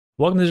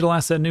Welcome to Digital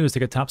Asset News.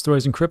 Take a top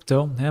stories in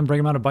crypto and break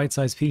them out of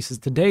bite-sized pieces.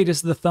 Today,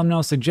 just as the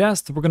thumbnail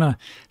suggests, we're going to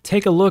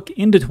take a look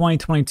into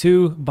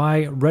 2022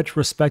 by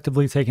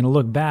retrospectively taking a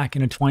look back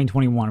into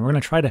 2021. We're going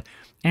to try to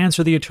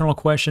answer the eternal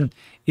question,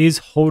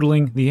 is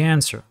HODL'ing the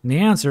answer? And the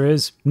answer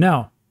is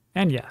no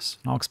and yes.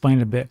 I'll explain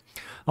it a bit.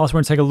 Also, we're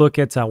going to take a look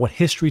at what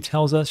history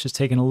tells us, just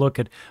taking a look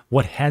at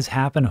what has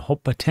happened,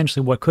 hope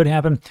potentially what could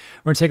happen.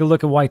 We're going to take a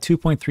look at why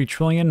 2.3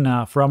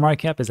 trillion for our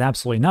market cap is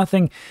absolutely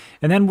nothing.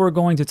 And then we're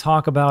going to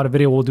talk about a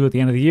video we'll do at the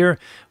end of the year,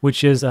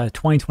 which is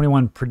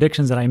 2021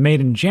 predictions that I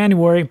made in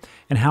January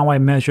and how I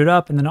measured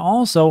up. And then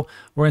also,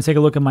 we're going to take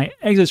a look at my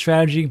exit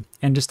strategy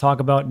and just talk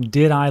about,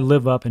 did I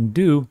live up and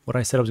do what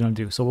I said I was going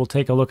to do? So we'll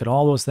take a look at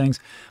all those things.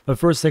 But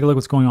first, take a look at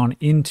what's going on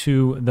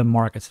into the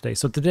market today.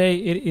 So today,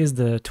 it is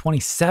the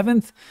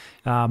 27th,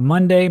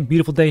 Monday.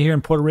 Beautiful day here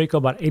in Puerto Rico,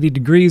 about 80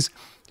 degrees.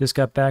 Just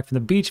got back from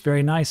the beach.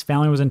 Very nice.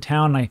 Family was in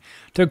town, and I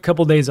took a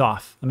couple days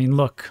off.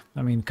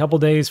 A couple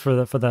days for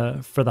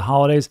the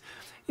holidays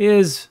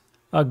is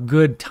a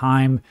good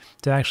time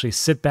to actually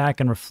sit back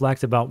and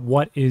reflect about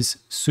what is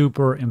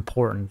super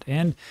important,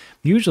 and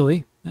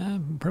usually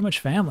pretty much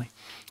family.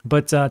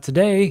 But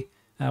today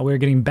we're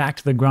getting back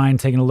to the grind,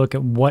 taking a look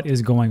at what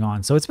is going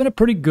on. So it's been a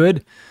pretty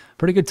good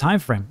time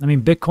frame. I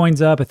mean,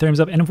 Bitcoin's up, Ethereum's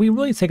up, and if we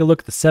really take a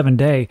look at the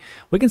 7-day,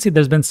 we can see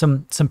there's been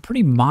some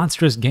pretty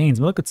monstrous gains.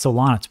 Look at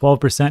Solana,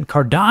 12%,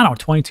 Cardano,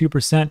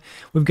 22%.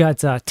 We've got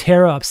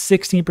Terra up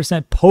 16%,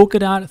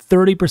 Polkadot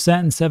 30%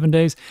 in 7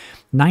 days,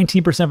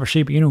 19% for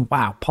Shiba.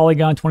 Wow,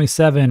 Polygon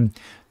 27%.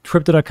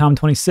 Crypto.com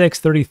 26,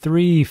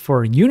 33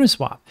 for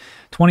Uniswap,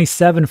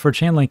 27 for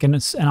Chainlink, and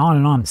on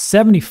and on.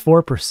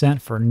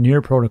 74% for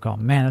Near Protocol.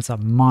 Man, that's a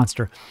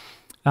monster.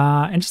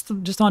 And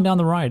just on down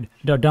the road.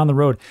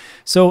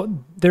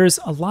 So there's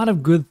a lot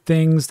of good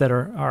things that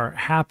are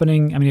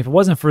happening. I mean, if it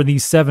wasn't for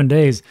these 7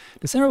 days,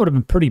 December would have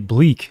been pretty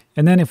bleak.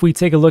 And then if we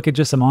take a look at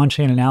just some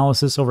on-chain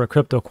analysis over at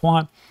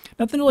CryptoQuant,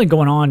 nothing really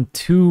going on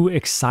too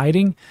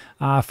exciting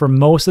for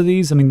most of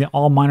these. I mean, the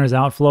all miners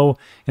outflow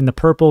in the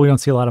purple, we don't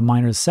see a lot of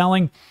miners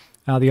selling.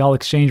 The all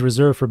exchange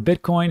reserve for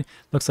Bitcoin,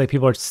 looks like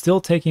people are still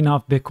taking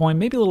off Bitcoin,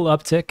 maybe a little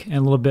uptick and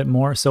a little bit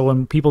more. So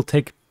when people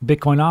take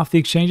Bitcoin off the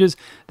exchanges,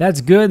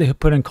 that's good. They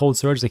put in cold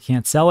storage, they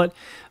can't sell it.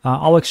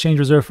 All exchange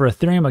reserve for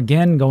Ethereum,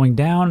 again, going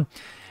down.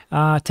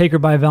 Take or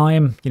buy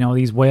volume,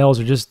 these whales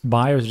are just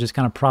buyers, are just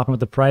kind of propping up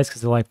the price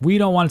because they're like, we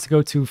don't want it to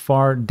go too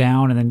far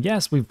down. And then,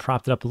 yes, we've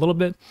propped it up a little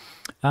bit.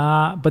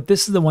 But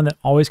this is the one that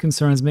always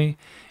concerns me.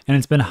 And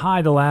it's been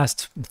high the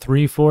last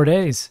 3-4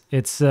 days.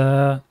 It's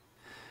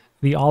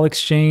the all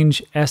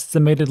exchange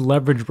estimated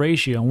leverage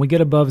ratio. And we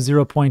get above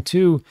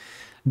 0.2,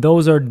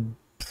 those are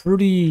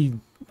pretty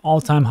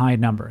all-time high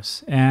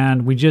numbers.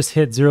 And we just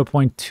hit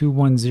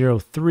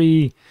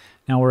 0.2103.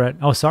 Now we're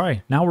at,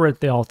 now we're at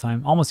the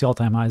almost the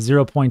all-time high,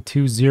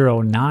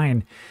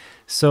 0.209.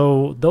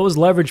 So those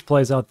leverage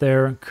plays out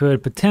there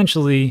could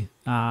potentially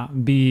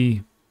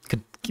be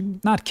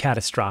not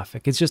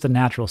catastrophic. It's just a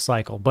natural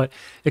cycle, but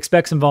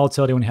expect some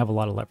volatility when you have a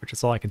lot of leverage.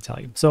 That's all I can tell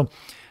you. So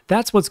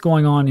that's what's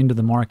going on into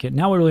the market.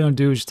 Now what we're really going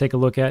to do is just take a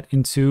look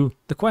into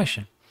the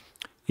question,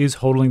 is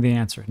HODL'ing the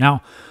answer?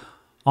 Now,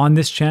 on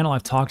this channel,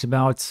 I've talked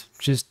about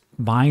just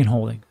buying and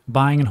holding.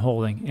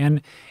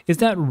 And is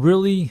that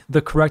really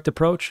the correct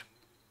approach?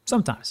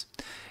 Sometimes.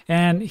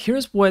 And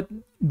here's what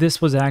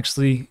this was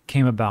actually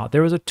came about.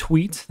 There was a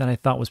tweet that I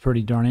thought was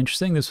pretty darn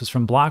interesting. This was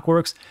from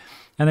Blockworks.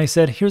 And they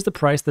said, here's the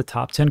price of the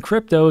top 10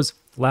 cryptos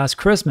last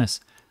Christmas,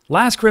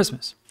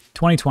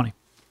 2020.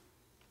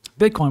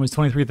 Bitcoin was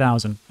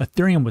 23,000.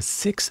 Ethereum was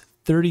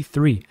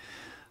 633.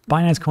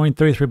 Binance Coin,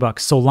 33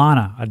 bucks.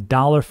 Solana,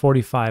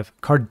 $1.45.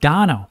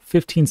 Cardano,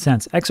 15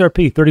 cents.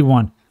 XRP,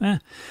 31.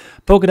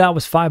 Polkadot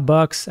was 5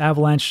 bucks.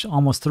 Avalanche,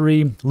 almost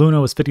 3.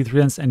 Luna was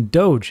 53 cents. And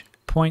Doge,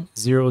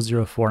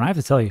 0.004. And I have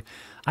to tell you,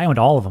 I owned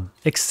all of them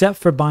except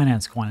for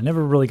Binance Coin. I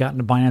never really got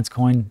into Binance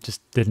Coin, just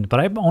didn't.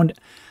 But I owned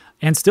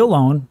and still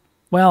own,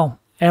 well,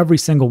 every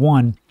single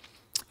one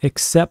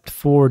except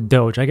for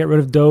Doge. I got rid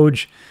of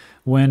Doge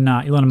when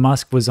Elon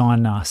Musk was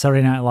on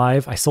Saturday Night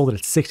Live. I sold it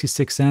at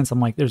 66 cents. I'm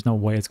like, there's no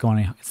way it's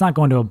not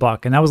going to a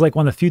buck. And that was like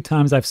one of the few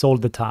times I've sold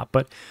at the top.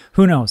 But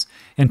who knows?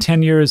 In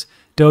 10 years,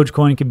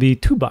 Dogecoin could be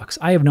 2 bucks.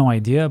 I have no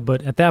idea.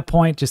 But at that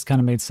point, just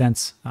kind of made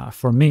sense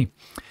for me.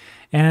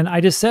 And I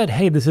just said,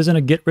 hey, this isn't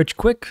a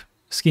get-rich-quick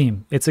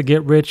scheme. It's a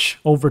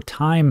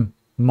get-rich-over-time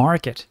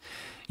market.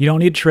 You don't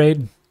need to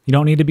trade. You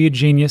don't need to be a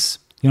genius.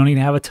 You don't need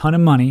to have a ton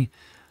of money.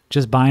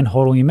 Just buy and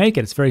hold and you make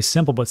it. It's very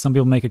simple, but some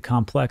people make it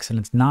complex, and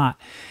it's not.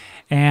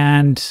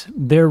 And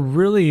there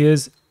really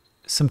is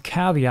some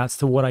caveats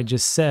to what I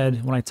just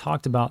said when I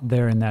talked about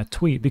there in that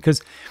tweet.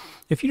 Because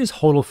if you just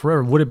hodl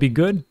forever, would it be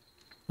good?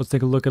 Let's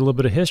take a look at a little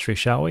bit of history,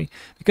 shall we?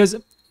 Because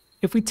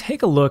if we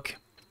take a look,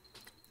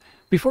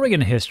 before we get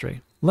into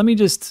history, let me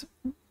just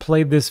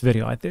play this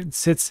video.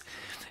 It's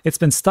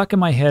been stuck in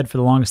my head for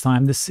the longest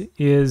time. This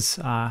is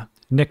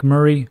Nick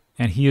Murray,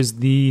 and he is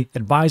the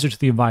advisor to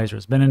the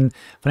advisors. Been in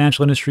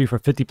financial industry for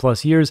 50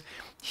 plus years.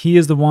 He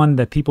is the one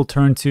that people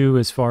turn to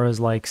as far as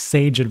like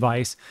sage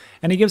advice.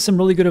 And he gives some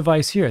really good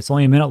advice here. It's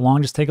only a minute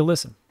long. Just take a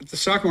listen. The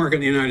stock market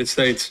in the United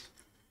States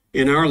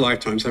in our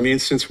lifetimes, I mean,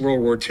 since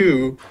World War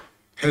II,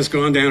 has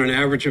gone down an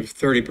average of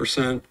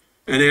 30%,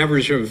 an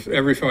average of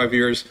every 5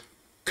 years,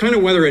 kind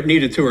of whether it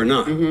needed to or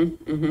not.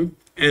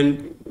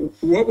 And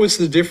what was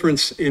the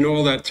difference in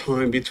all that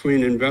time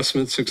between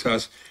investment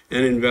success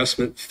and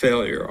investment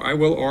failure? I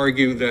will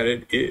argue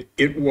that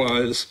it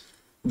was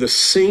the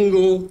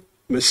single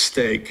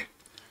mistake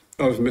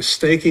of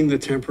mistaking the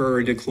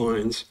temporary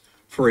declines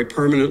for a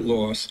permanent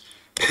loss,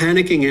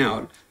 panicking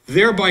out,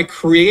 thereby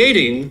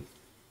creating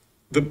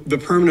the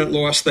permanent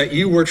loss that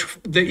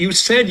you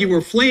said you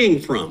were fleeing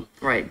from.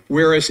 Right.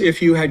 Whereas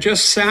if you had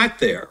just sat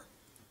there,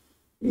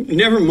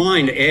 never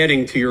mind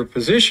adding to your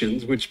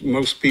positions, which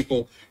most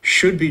people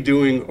should be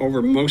doing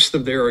over most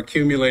of their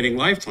accumulating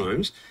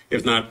lifetimes,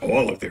 if not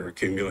all of their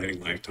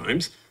accumulating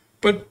lifetimes,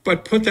 but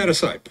put that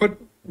aside.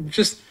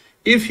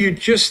 If you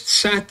just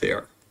sat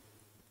there,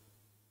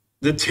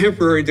 the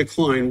temporary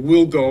decline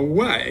will go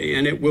away,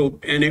 and it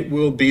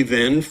will be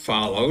then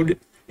followed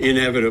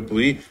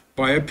inevitably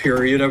by a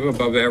period of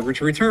above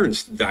average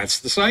returns. That's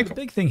the cycle.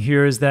 The big thing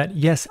here is that,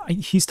 yes,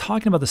 he's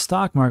talking about the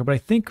stock market, but I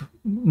think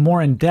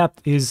more in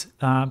depth is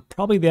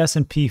probably the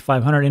S&P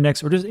 500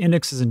 index, or just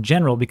indexes in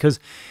general, because,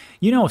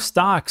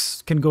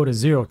 stocks can go to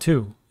zero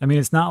too. I mean,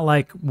 it's not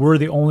like we're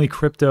the only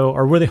crypto,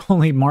 or we're the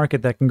only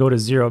market that can go to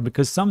zero,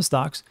 because some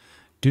stocks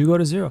do go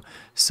to zero.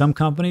 Some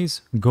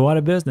companies go out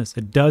of business.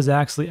 It does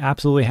actually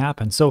absolutely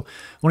happen. So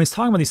when he's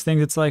talking about these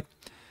things, it's like,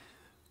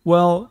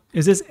 well,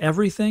 is this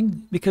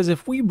everything? Because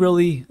if we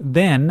really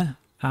then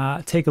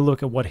take a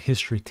look at what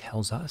history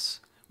tells us,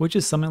 which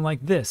is something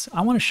like this.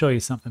 I want to show you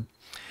something.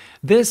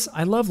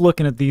 I love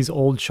looking at these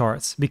old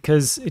charts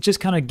because it just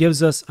kind of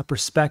gives us a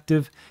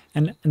perspective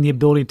and the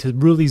ability to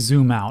really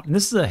zoom out. And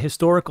this is a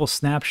historical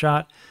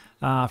snapshot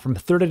from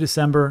 3rd of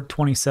December,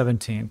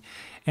 2017.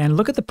 And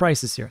look at the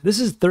prices here. This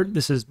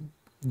is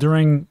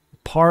during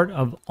part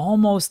of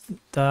almost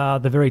the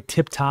very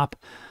tip top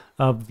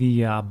of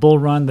the bull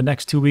run. The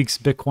next 2 weeks,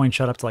 Bitcoin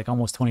shot up to like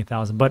almost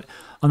 20,000. But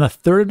on the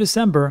 3rd of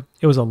December,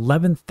 it was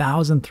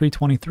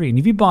 11,323. And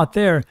if you bought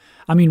there,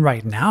 I mean,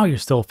 right now you're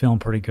still feeling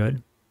pretty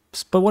good.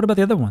 But what about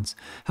the other ones?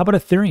 How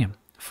about Ethereum,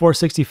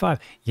 465?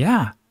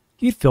 Yeah,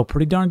 you'd feel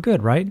pretty darn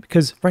good, right?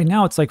 Because right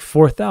now it's like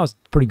 4,000.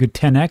 Pretty good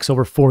 10x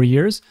over 4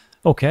 years.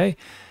 Okay.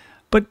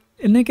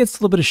 And it gets a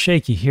little bit of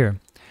shaky here.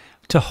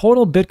 To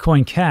HODL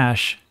Bitcoin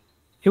Cash,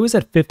 it was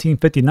at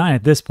 1559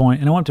 at this point,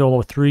 and it went to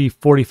over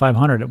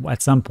 4,500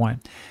 at some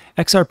point.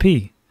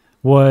 XRP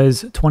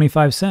was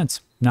 25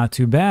 cents. Not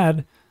too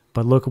bad,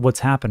 but look at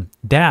what's happened.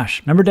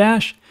 Dash, remember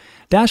Dash?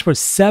 Dash was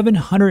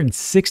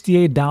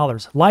 $768.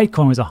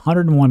 Litecoin was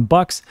 101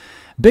 bucks.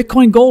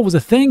 Bitcoin Gold was a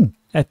thing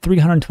at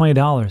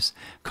 $320.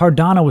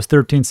 Cardano was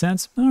 13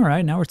 cents. All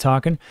right, now we're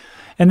talking.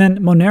 And then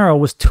Monero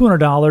was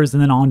 $200,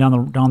 and then on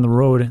down the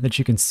road that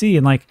you can see.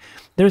 And like,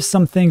 there's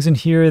some things in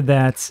here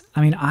that,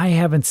 I mean, I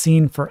haven't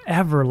seen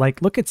forever.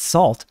 Like, look at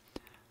Salt.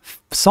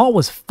 Salt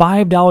was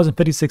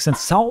 $5.56.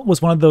 Salt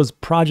was one of those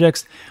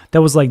projects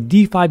that was like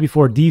DeFi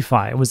before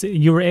DeFi.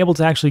 You were able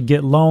to actually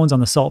get loans on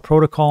the Salt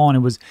protocol, and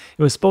it was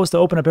supposed to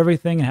open up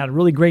everything and had a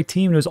really great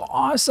team. It was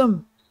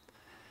awesome.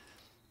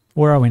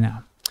 Where are we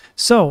now?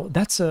 So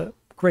that's a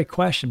great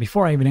question.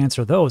 Before I even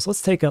answer those,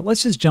 let's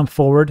just jump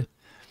forward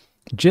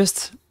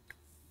just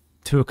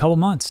to a couple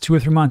months, 2 or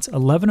 3 months,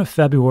 11 of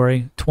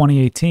February,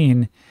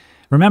 2018.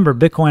 Remember,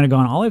 Bitcoin had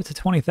gone all the way up to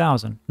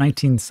 20,000,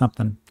 19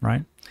 something,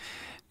 right?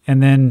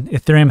 And then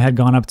Ethereum had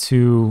gone up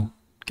to,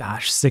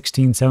 gosh,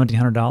 $1,600,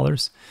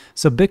 $1,700.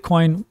 So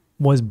Bitcoin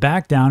was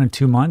back down in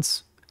 2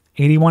 months,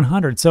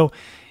 8,100. So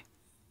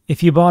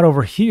if you bought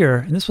over here,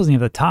 and this wasn't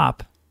even the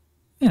top,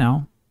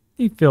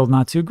 you feel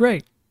not too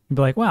great. You'd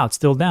be like, wow, it's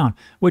still down,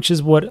 which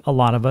is what a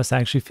lot of us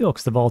actually feel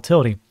because the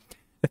volatility.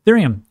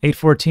 Ethereum,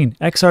 814.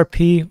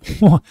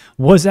 XRP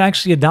was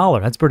actually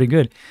 $1. That's pretty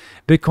good.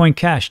 Bitcoin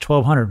Cash,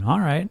 1,200.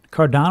 All right.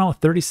 Cardano,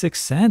 36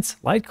 cents.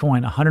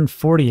 Litecoin,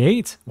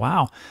 148.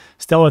 Wow.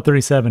 Stellar,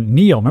 37.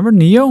 Neo. Remember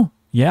Neo?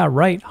 Yeah,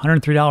 right.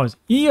 $103.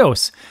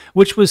 EOS,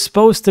 which was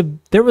supposed to,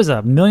 there was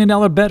 $1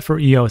 million bet for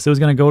EOS. It was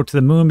going to go to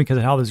the moon because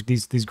of how there's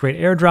these great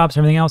airdrops and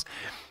everything else.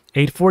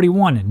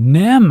 841.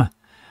 NEM.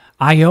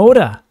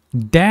 IOTA.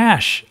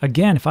 Dash.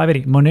 Again,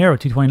 580. Monero,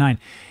 229.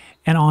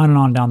 And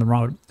on down the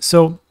road.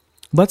 So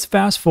let's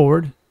fast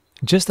forward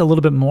just a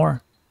little bit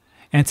more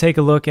and take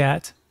a look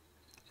at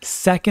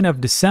 2nd of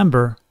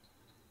December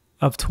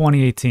of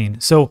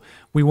 2018. So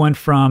we went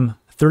from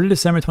 3rd of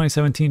December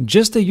 2017,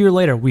 just a year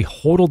later, we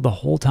hodled the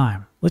whole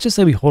time. Let's just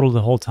say we hodled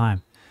the whole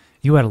time.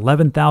 You had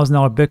 $11,000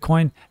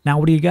 Bitcoin. Now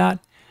what do you got?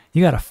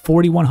 You got a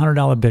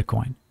 $4,100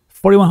 Bitcoin.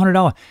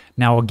 $4,100.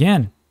 Now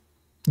again,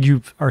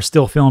 you are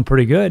still feeling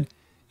pretty good.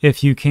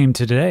 If you came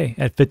to today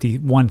at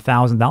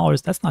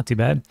 $51,000, that's not too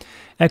bad.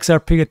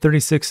 XRP at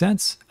 36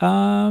 cents.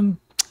 If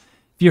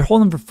you're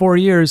holding for 4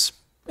 years,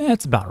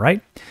 that's about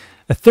right.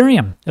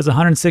 Ethereum is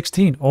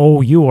 116. Oh,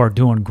 you are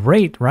doing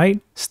great, right?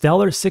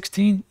 Stellar,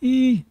 16.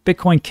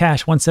 Bitcoin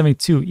Cash,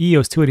 172.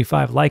 EOS,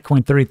 285.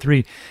 Litecoin,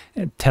 33.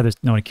 Tether,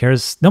 nobody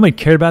cares. Nobody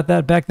cared about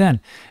that back then.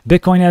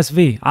 Bitcoin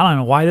SV. I don't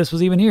know why this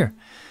was even here.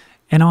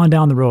 and on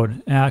down the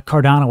road.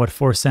 Cardano at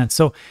 4 cents.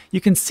 So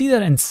you can see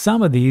that in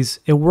some of these,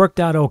 it worked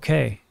out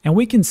okay. And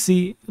we can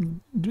see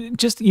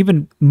just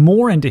even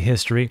more into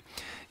history.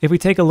 If we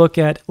take a look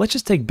at, let's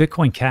just take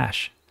Bitcoin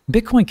Cash.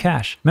 Bitcoin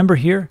Cash, remember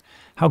here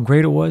how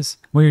great it was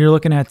when you're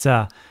looking at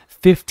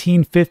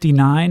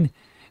 1559,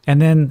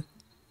 and then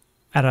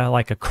at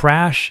like a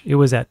crash, it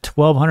was at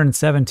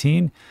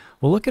 1217.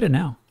 Well, look at it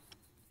now.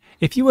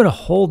 If you would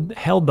have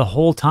held the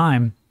whole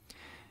time,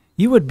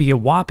 you would be a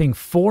whopping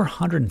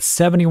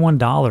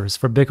 $471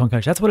 for Bitcoin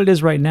Cash. That's what it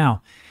is right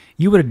now.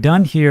 You would have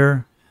done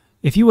here,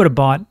 if you would have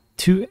bought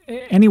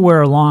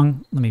anywhere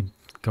along, let me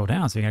go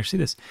down so you can actually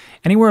see this,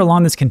 anywhere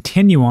along this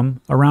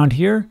continuum around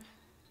here,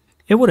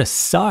 it would have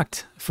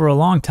sucked for a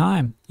long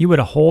time. You would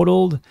have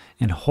hodled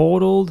and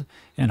hodled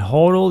and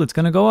hodled. It's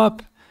going to go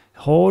up.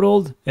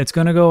 Hodled. It's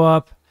going to go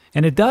up.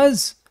 And it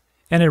does.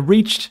 And it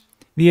reached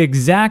the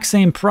exact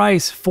same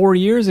price 4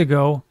 years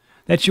ago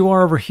that you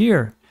are over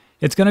here.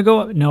 It's going to go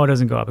up. No, it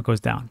doesn't go up. It goes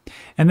down.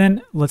 And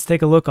then let's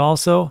take a look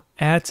also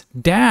at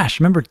Dash.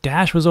 Remember,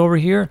 Dash was over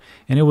here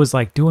and it was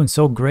like doing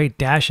so great.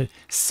 Dash at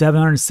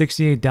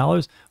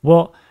 $768.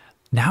 Well,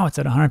 now it's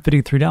at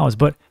 $153.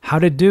 But how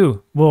did it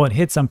do? Well, it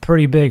hit some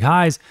pretty big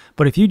highs.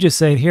 But if you just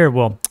say here,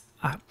 well,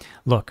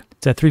 look,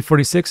 it's at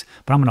 346,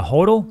 but I'm going to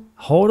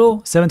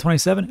hodl,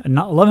 727,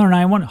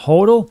 1191,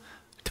 hodl,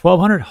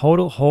 1200,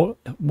 hodl.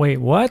 Wait,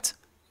 what?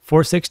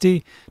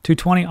 460,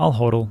 220, I'll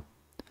hodl.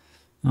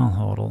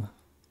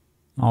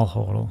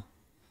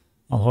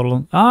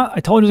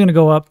 I told you it was going to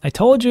go up. I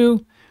told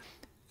you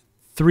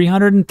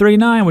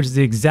 339, which is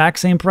the exact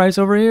same price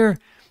over here.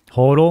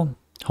 Hodl,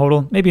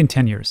 maybe in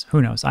 10 years.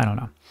 Who knows? I don't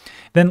know.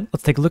 Then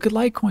let's take a look at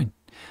Litecoin.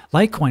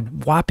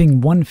 Litecoin,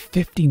 whopping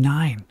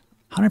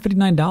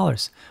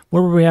 $159.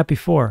 Where were we at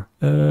before?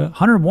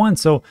 101.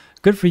 So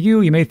good for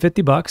you. You made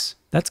 50 bucks.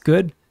 That's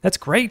good. That's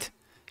great.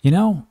 You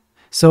know?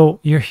 So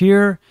you're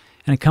here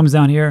and it comes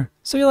down here.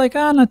 So you're like,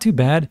 not too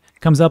bad.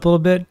 It comes up a little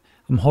bit.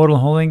 I'm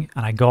holding,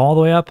 and I go all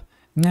the way up.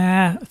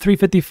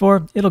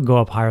 354. It'll go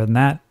up higher than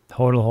that.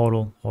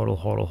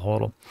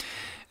 Hodl.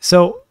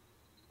 So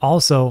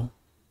also,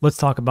 let's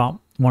talk about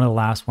one of the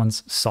last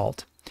ones,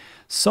 Salt.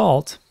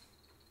 Salt,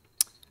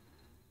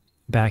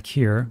 back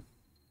here,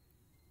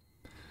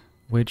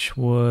 which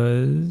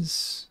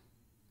was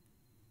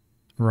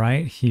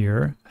right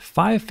here,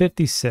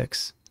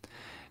 556.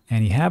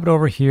 And you have it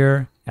over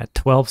here at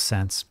 12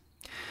 cents.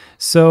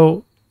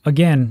 So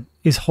again,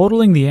 is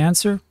hodling the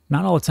answer?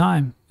 Not all the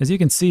time. As you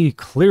can see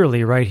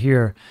clearly right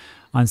here,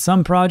 on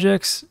some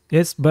projects,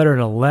 it's better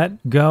to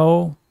let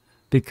go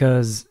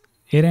because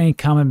it ain't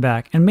coming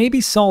back. And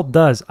maybe Salt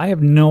does. I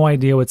have no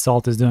idea what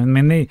Salt is doing. I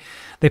mean,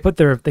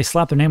 they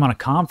slap their name on a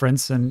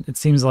conference, and it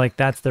seems like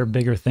that's their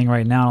bigger thing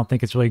right now. I don't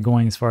think it's really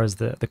going as far as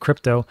the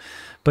crypto.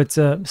 But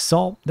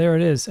Salt, there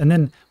it is. And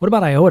then what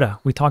about IOTA?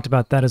 We talked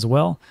about that as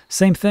well.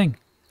 Same thing.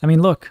 I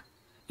mean, look,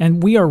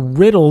 and we are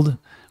riddled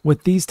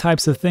with these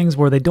types of things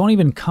where they don't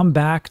even come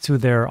back to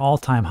their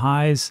all-time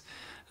highs.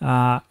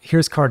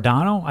 Here's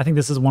Cardano. I think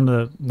this is one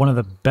of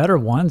the better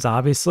ones,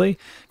 obviously,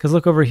 because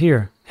look over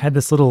here. Had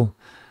this little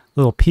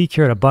peak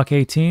here at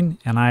 $1.18,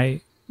 and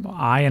I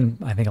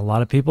think a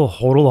lot of people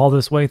hodled all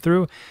this way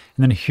through, and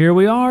then here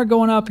we are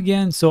going up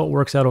again. So it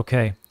works out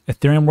okay.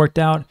 Ethereum worked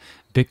out,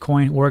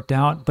 Bitcoin worked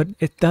out, but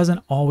it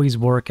doesn't always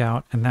work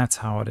out, and that's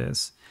how it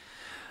is.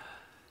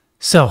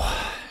 So,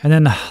 and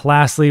then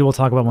lastly, we'll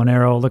talk about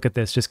Monero. Look at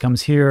this, just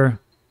comes here,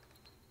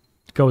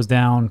 goes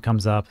down,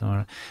 comes up.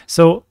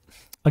 So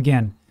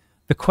again,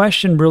 the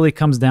question really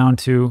comes down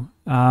to,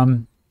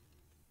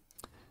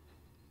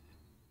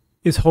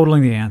 is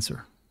hodling the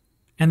answer?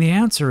 And the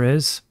answer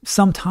is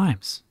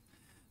sometimes.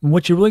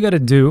 What you really got to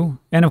do,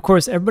 and of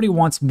course, everybody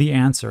wants the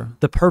answer,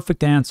 the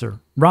perfect answer.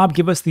 Rob,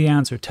 give us the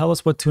answer. Tell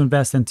us what to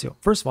invest into.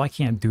 First of all, I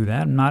can't do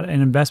that. I'm not an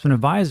investment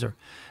advisor.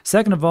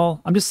 Second of all,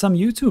 I'm just some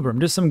YouTuber. I'm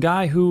just some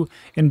guy who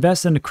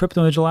invests into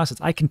crypto and digital assets.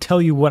 I can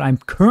tell you what I'm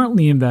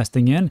currently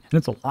investing in, and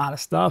it's a lot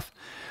of stuff.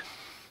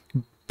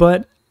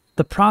 But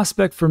the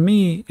prospect for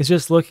me is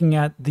just looking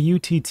at the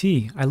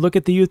UTT. I look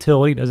at the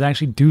utility. Does it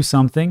actually do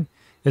something?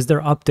 Is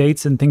there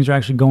updates and things are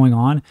actually going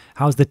on?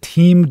 How's the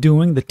team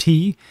doing? The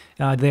T,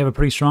 do they have a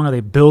pretty strong? Are they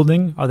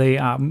building? Are they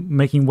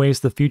making waves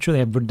to the future? They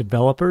have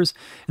developers.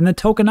 And then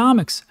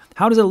tokenomics.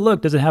 How does it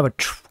look? Does it have a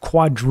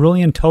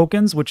quadrillion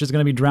tokens, which is going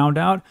to be drowned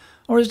out?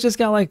 Or is it just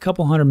got like a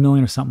couple 100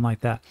 million or something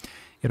like that?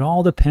 It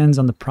all depends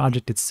on the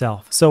project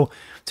itself. So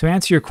to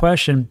answer your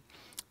question,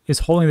 is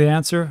holding the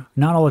answer?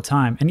 Not all the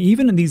time. And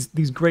even in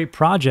these great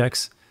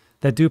projects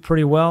that do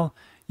pretty well,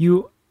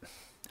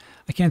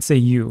 I can't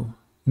say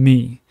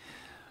me.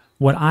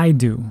 What I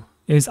do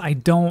is I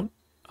don't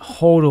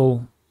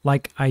hodl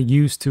like I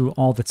used to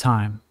all the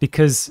time,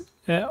 because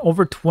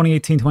over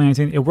 2018,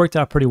 2019, it worked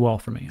out pretty well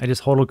for me. I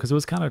just hodled because it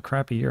was kind of a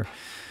crappy year.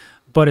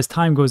 But as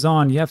time goes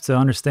on, you have to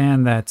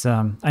understand that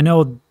I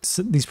know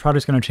these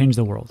projects are going to change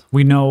the world.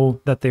 We know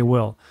that they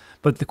will.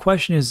 But the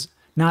question is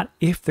not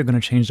if they're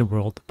going to change the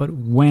world, but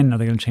when are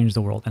they going to change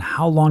the world, and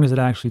how long does it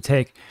actually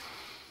take?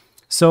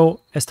 So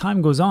as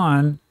time goes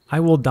on, I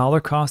will dollar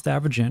cost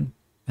average in,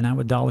 and I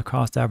would dollar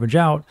cost average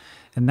out.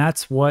 And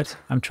that's what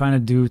I'm trying to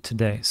do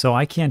today. So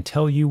I can't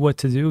tell you what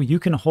to do. You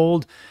can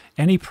hold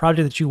any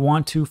project that you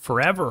want to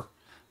forever,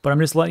 but I'm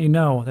just letting you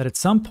know that at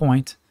some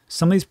point,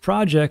 some of these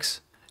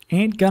projects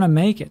ain't gonna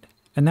make it.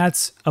 And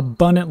that's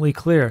abundantly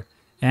clear.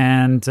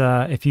 And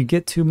if you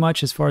get too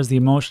much as far as the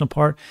emotional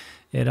part,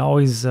 it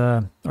always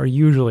or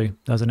usually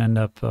doesn't end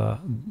up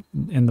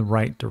in the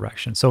right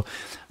direction. So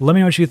let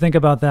me know what you think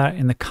about that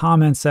in the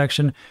comments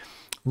section.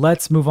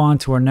 Let's move on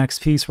to our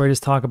next piece where I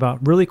just talk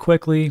about really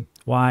quickly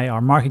why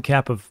our market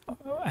cap of,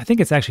 I think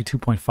it's actually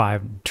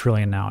 2.5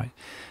 trillion now,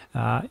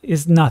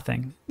 is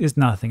nothing.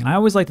 And I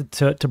always like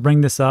to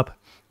bring this up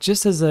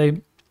just as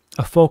a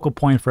focal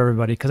point for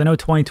everybody, because I know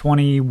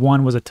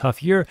 2021 was a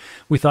tough year.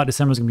 We thought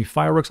December was going to be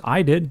fireworks.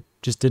 I did.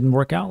 Just didn't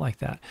work out like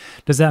that.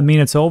 Does that mean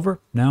it's over?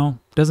 No,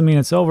 doesn't mean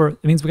it's over.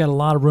 It means we got a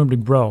lot of room to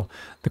grow.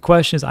 The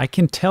question is, I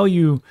can tell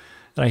you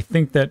that I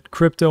think that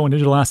crypto and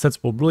digital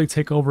assets will really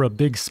take over a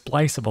big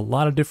slice of a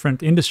lot of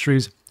different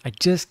industries. I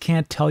just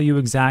can't tell you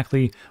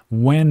exactly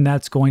when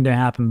that's going to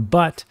happen.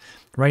 But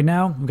right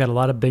now, we've got a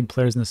lot of big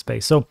players in the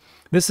space. So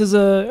this is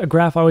a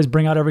graph I always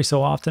bring out every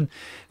so often.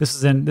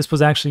 This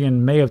was actually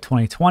in May of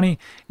 2020.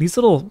 These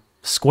little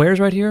squares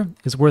right here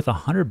is worth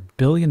 $100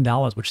 billion,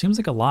 which seems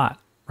like a lot.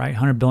 Right?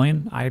 100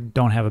 billion. I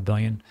don't have a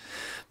billion,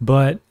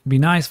 but it'd be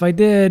nice if I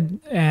did.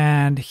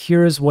 And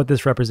here's what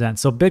this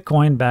represents. So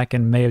Bitcoin back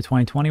in May of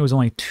 2020 was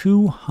only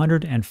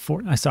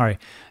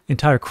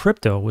entire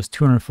crypto was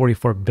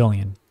 244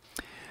 billion.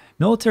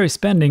 Military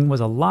spending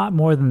was a lot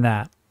more than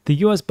that. The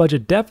US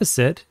budget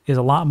deficit is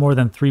a lot more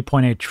than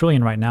 3.8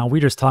 trillion right now. We're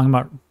just talking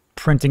about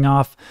printing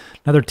off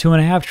another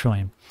 2.5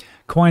 trillion.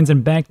 Coins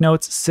and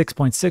banknotes,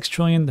 6.6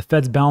 trillion. The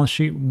Fed's balance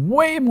sheet,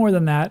 way more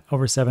than that,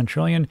 over 7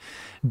 trillion.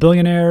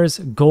 Billionaires,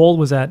 gold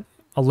was at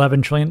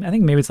 11 trillion. I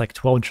think maybe it's like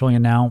 12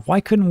 trillion now.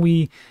 Why couldn't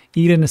we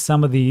eat into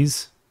some of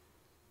these,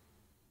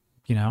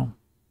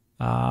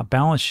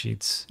 balance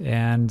sheets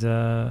and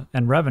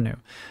revenue?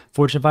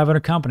 Fortune 500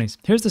 companies.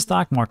 Here's the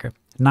stock market,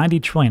 90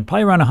 trillion,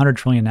 probably around 100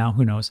 trillion now.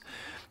 Who knows?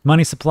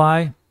 Money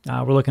supply,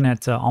 we're looking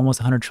at almost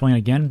 100 trillion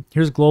again.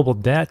 Here's global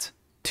debt.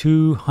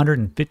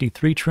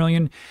 253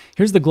 trillion.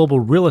 Here's the global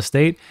real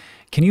estate.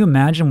 Can you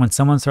imagine when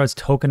someone starts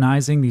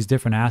tokenizing these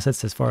different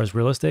assets as far as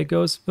real estate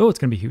goes? Oh, it's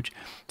going to be huge.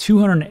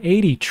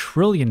 $280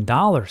 trillion.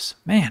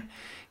 Man,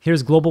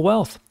 here's global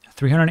wealth,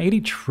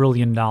 $380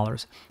 trillion.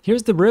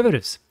 Here's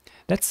derivatives.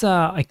 That's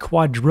a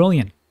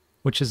quadrillion,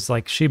 which is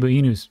like Shiba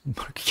Inu's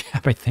market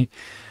cap, I think,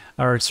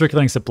 or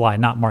circulating supply,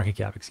 not market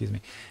cap, excuse me.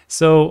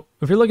 So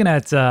if you're looking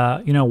at,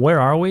 where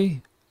are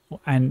we?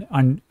 And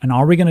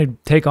are we going to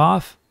take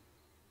off?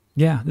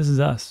 Yeah, this is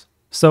us.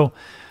 So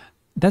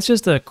that's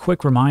just a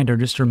quick reminder,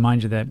 just to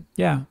remind you that,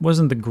 yeah, it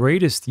wasn't the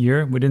greatest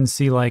year. We didn't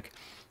see like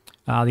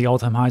the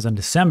all-time highs on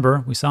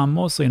December. We saw them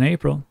mostly in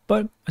April,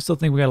 but I still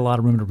think we got a lot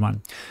of room to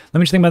run. Let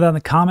me just think about that in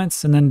the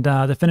comments. And then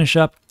to finish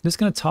up, just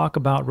going to talk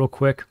about real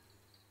quick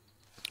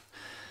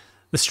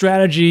the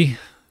strategy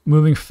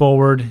moving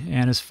forward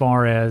and as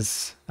far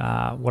as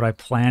what I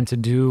plan to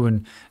do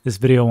and this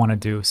video I want to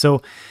do.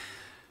 So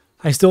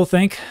I still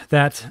think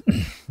that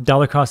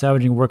dollar cost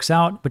averaging works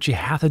out, but you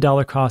have to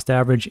dollar cost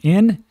average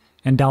in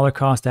and dollar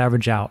cost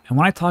average out. And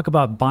when I talk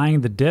about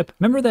buying the dip,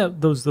 remember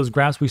that those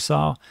graphs we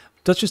saw?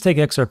 Let's just take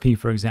XRP,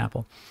 for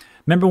example.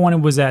 Remember when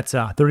it was at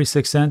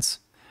 36 cents,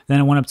 then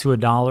it went up to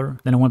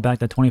 $1, then it went back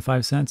to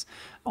 25 cents?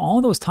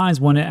 All those times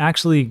when it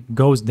actually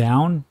goes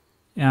down,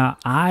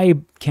 I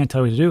can't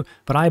tell you what to do,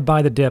 but I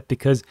buy the dip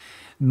because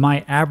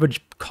my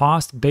average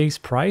cost base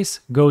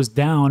price goes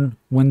down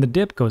when the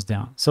dip goes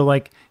down. So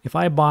like if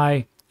I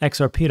buy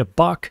XRP at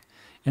 $1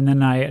 and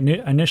then I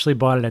initially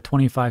bought it at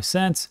 25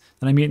 cents,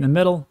 then I meet in the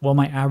middle, well,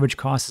 my average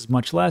cost is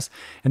much less.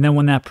 And then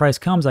when that price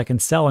comes, I can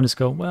sell and just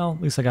go, well,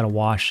 at least I got a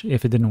wash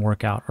if it didn't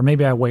work out. Or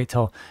maybe I wait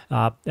till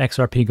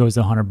XRP goes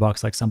to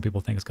 $100 like some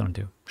people think it's going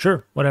to do.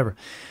 Sure, whatever.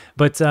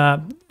 But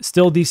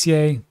still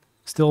DCA,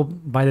 still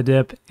buy the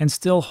dip, and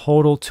still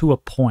hodl to a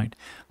point.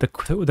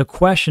 The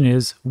question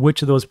is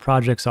which of those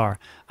projects are.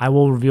 I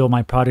will reveal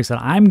my projects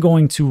that I'm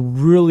going to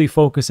really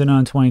focus in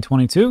on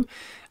 2022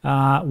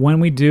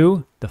 when we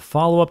do the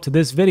follow-up to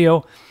this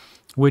video,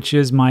 which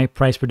is my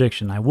price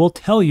prediction. I will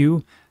tell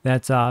you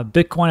that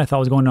Bitcoin I thought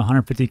was going to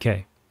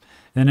 150K.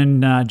 Then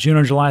in June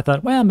or July I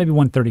thought, well, maybe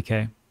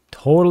 130K.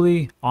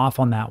 Totally off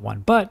on that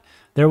one. But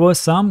there was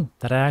some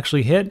that I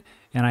actually hit,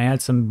 and I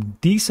had some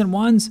decent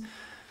ones,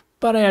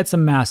 but I had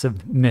some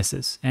massive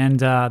misses. And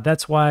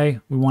that's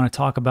why we want to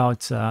talk about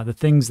the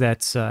things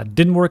that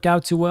didn't work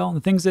out too well and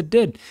the things that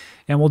did.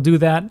 And we'll do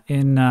that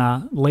in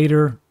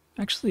later,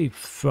 actually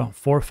 4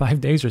 or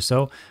 5 days or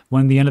so,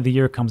 when the end of the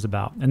year comes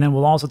about. And then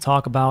we'll also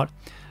talk about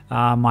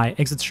my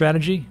exit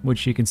strategy,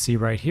 which you can see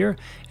right here.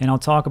 And I'll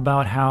talk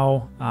about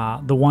how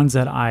the ones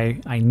that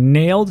I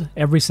nailed,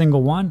 every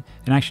single one,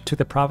 and actually took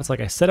the profits like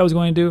I said I was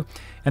going to do.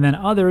 And then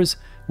others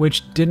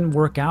which didn't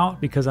work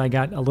out because I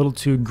got a little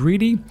too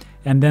greedy.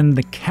 And then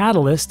the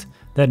catalyst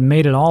that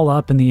made it all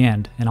up in the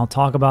end. And I'll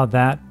talk about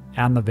that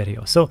on the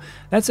video. So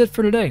that's it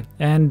for today.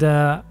 And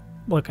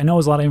look, I know it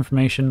was a lot of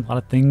information, a lot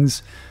of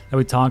things that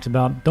we talked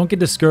about. Don't get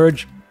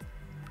discouraged.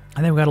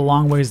 I think we got a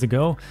long ways to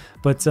go,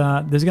 but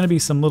there's going to be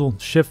some little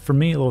shift for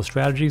me, little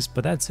strategies,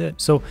 but that's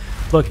it. So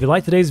look, if you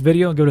like today's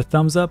video, give it a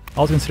thumbs up.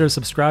 Also consider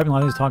subscribing. A lot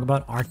of things to talk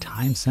about are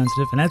time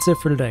sensitive, and that's it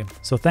for today.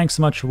 So thanks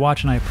so much for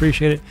watching. I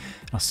appreciate it.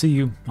 I'll see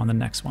you on the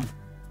next one.